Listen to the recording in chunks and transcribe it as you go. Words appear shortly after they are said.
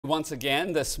Once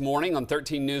again this morning on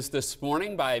 13 News This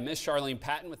Morning by Miss Charlene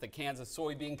Patton with the Kansas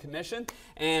Soybean Commission.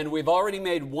 And we've already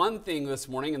made one thing this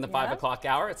morning in the 5 o'clock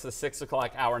hour. It's the 6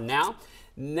 o'clock hour now.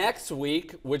 Next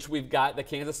week, which we've got the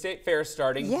Kansas State Fair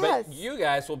starting, but you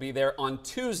guys will be there on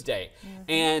Tuesday.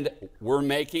 And we're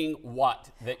making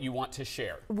what that you want to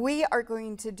share? We are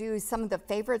going to do some of the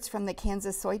favorites from the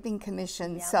Kansas Soybean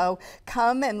Commission. So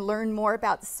come and learn more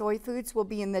about soy foods. We'll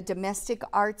be in the Domestic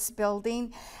Arts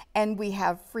Building, and we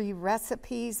have free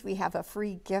recipes. We have a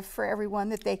free gift for everyone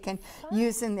that they can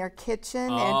use in their kitchen.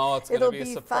 Oh, and it's going to be a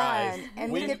surprise. Fun.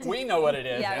 And we know what it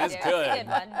is. Yeah, that's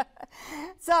good.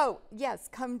 So, yes,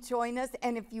 come join us.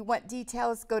 And if you want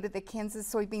details, go to the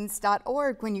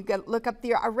kansassoybeans.org when you look up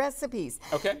our recipes.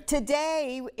 Okay.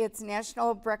 Today, it's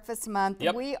National Breakfast Month.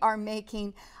 We are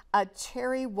making a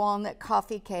cherry walnut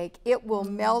coffee cake. It will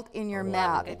melt in your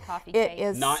mouth. Good coffee It cake.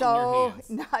 is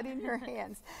not in your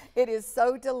hands. It is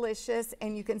so delicious,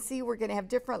 and you can see we're going to have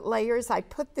different layers. I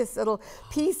put this little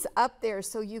piece up there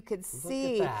so you could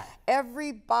see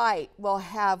every bite will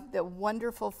have the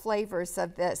wonderful flavors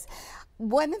of this.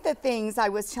 One of the things I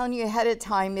was telling you ahead of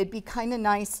time, it'd be kind of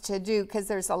nice to do because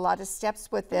there's a lot of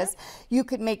steps with this. You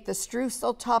could make the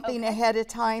streusel topping ahead of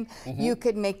time. You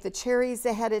could make the cherries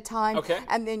ahead of time.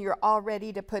 And then you're all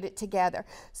ready to put it together.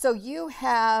 So you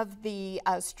have the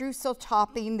streusel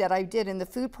topping that I did in the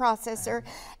food processor,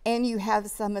 and you have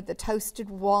some of the toasted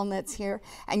walnuts here,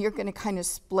 and you're going to kind of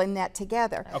blend that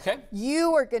together.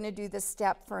 You are going to do the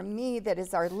step for me that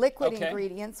is our liquid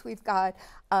ingredients. We've got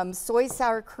soy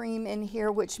sour cream in here,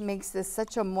 which makes this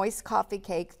such a moist coffee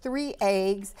cake, 3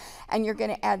 eggs, and you're going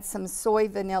to add some soy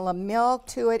vanilla milk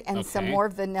to it and some more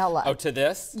vanilla. Oh, to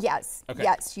this? Yes,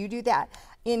 yes, you do that.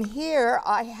 In here,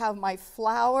 I have my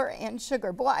flour and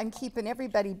sugar. Boy, I'm keeping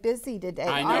everybody busy today.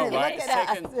 I know, right?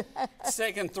 It's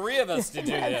taken 3 of us to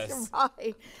do this.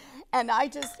 Right. And I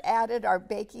just added our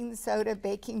baking soda,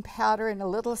 baking powder, and a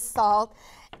little salt.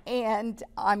 And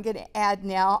I'm going to add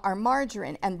now our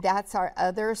margarine, and that's our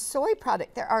other soy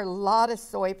product. There are a lot of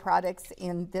soy products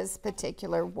in this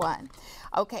particular one.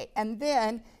 Okay, and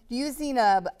then using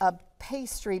a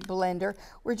pastry blender,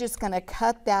 we're just going to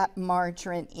cut that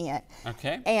margarine in.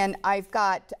 And I've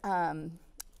got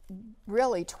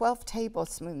really 12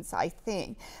 tablespoons, I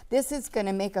think. This is going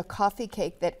to make a coffee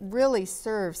cake that really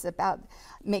serves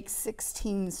makes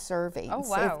 16 servings. Oh,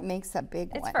 wow. So it makes a big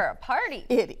one. It's for a party.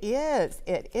 It is.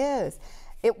 It is.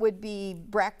 It would be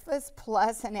breakfast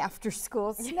plus an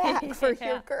after-school snack for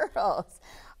your girls.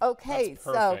 Okay,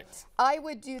 so I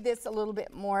would do this a little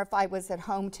bit more if I was at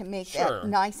home to make that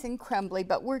nice and crumbly,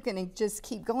 but we're going to just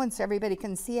keep going so everybody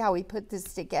can see how we put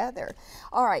this together.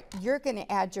 All right, you're going to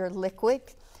add your liquid.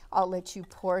 I'll let you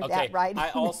pour that right in I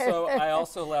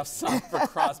also left some for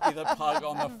Crosby the pug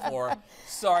on the floor.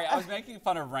 Sorry, I was making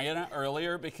fun of Raina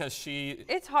earlier because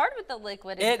It's hard with the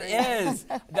liquid ingredients.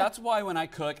 It is. That's why when I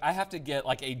cook, I have to get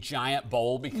like a giant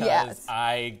bowl because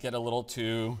I get a little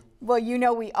too... Well, you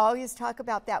know, we always talk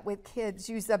about that with kids.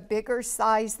 Use a bigger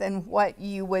size than what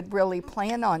you would really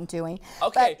plan on doing.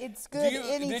 But it's good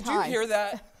anytime. Did you hear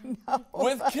that? No.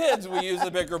 With kids, we use a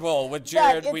bigger bowl. With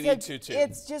Jared, we need to too.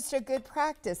 It's just a good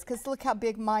practice because look how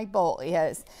big my bowl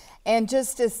is. And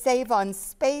just to save on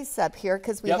space up here,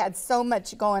 because we had so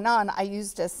much going on, I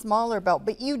used a smaller bowl.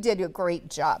 But you did a great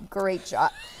job. Great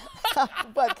job.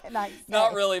 What can I say?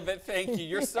 Not really, but thank you.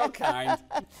 You're so kind.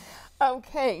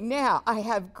 Okay, now I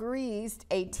have greased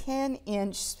a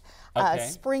 10-inch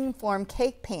springform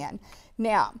cake pan.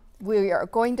 Now, we are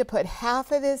going to put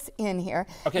half of this in here.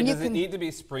 Okay, does it need to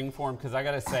be springform? Because I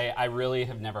got to say, I really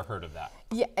have never heard of that.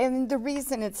 Yeah, and the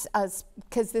reason it's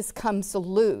because this comes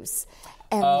loose.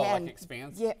 And then, like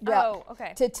expands? Yeah, well,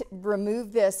 to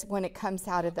remove this when it comes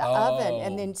out of the oven,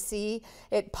 and then see,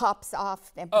 it pops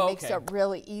off and makes it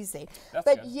really easy.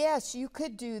 But yes, you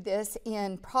could do this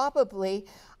in probably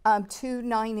 2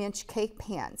 9-inch cake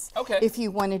pans if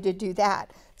you wanted to do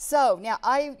that. So now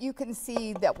you can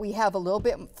see that we have a little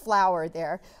bit of flour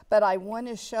there, but I want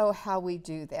to show how we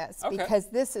do this because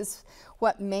this is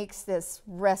what makes this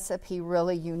recipe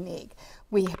really unique.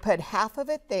 We put half of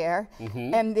it there,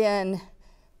 and then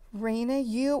Raina,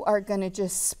 you are going to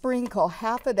just sprinkle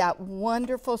half of that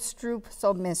wonderful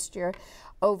streusel mixture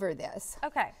over this.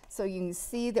 Okay. So you can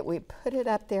see that we put it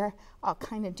up there. I'll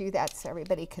kind of do that so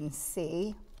everybody can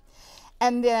see.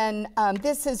 And then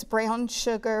this is brown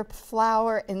sugar,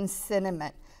 flour, and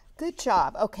cinnamon. Good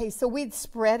job. Okay, so we'd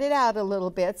spread it out a little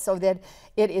bit so that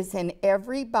it is in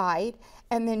every bite.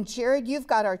 And then, Jared, you've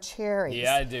got our cherries.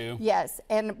 Yeah, I do. Yes,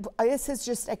 and this is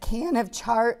just a can of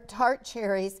tart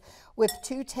cherries. with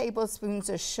 2 tablespoons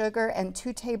of sugar and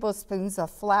 2 tablespoons of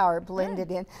flour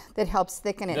blended in that helps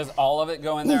thicken it. Does all of it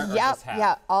go in there or just half?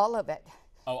 Yeah, all of it.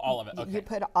 Oh, all of it, okay. You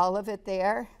put all of it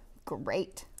there.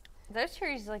 Great. Those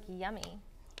cherries look yummy.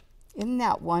 Isn't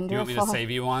that wonderful? You want me to save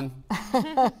you one?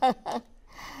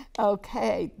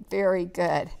 Okay, very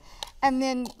good. And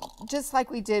then, just like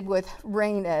we did with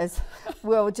Raina's,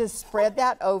 we'll just spread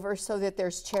that over so that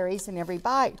there's cherries in every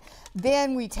bite.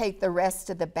 Then we take the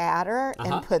rest of the batter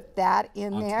and put that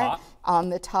in On there. top? On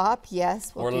the top,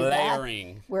 yes. We'll do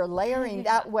layering. That. We're layering.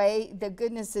 That way, the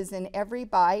goodness is in every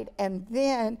bite. And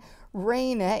then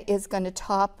Raina is going to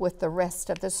top with the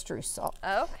rest of the streusel.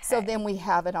 Okay. So then we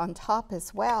have it on top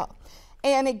as well.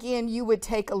 And again, you would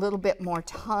take a little bit more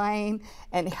time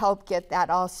and help get that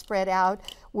all spread out.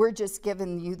 We're just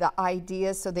giving you the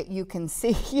idea so that you can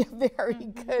see. Very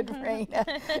good,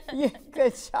 Raina. Yeah,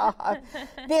 good job.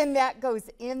 Then that goes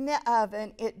in the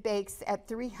oven. It bakes at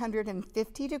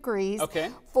 350 degrees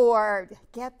for,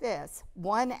 get this,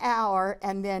 1 hour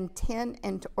and then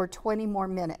 10 or 20 more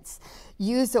minutes.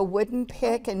 Use a wooden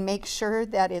pick and make sure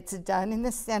that it's done in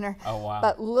the center. Oh, wow.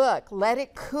 But look, let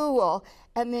it cool.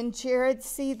 And then, Jared,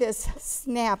 see this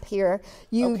snap here.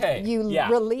 You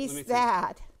release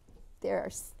that.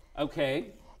 There's. Okay.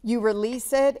 You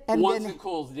release it, and once then it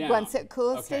cools down. Once it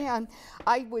cools down,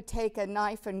 I would take a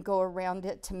knife and go around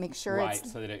it to make sure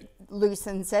so that it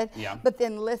loosens it. Yeah. But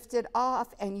then lift it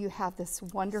off, and you have this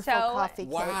wonderful coffee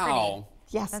cake. Wow.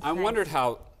 Yes. I wondered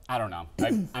how. I don't know.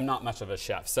 I'm not much of a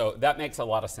chef, so that makes a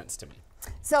lot of sense to me.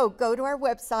 So go to our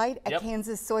website at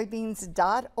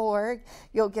kansassoybeans.org.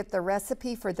 You'll get the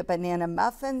recipe for the banana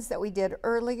muffins that we did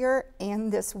earlier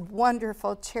and this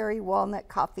wonderful cherry walnut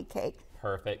coffee cake.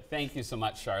 Perfect. Thank you so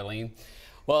much, Charlene.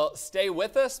 Well, stay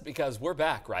with us because we're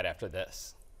back right after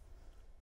this.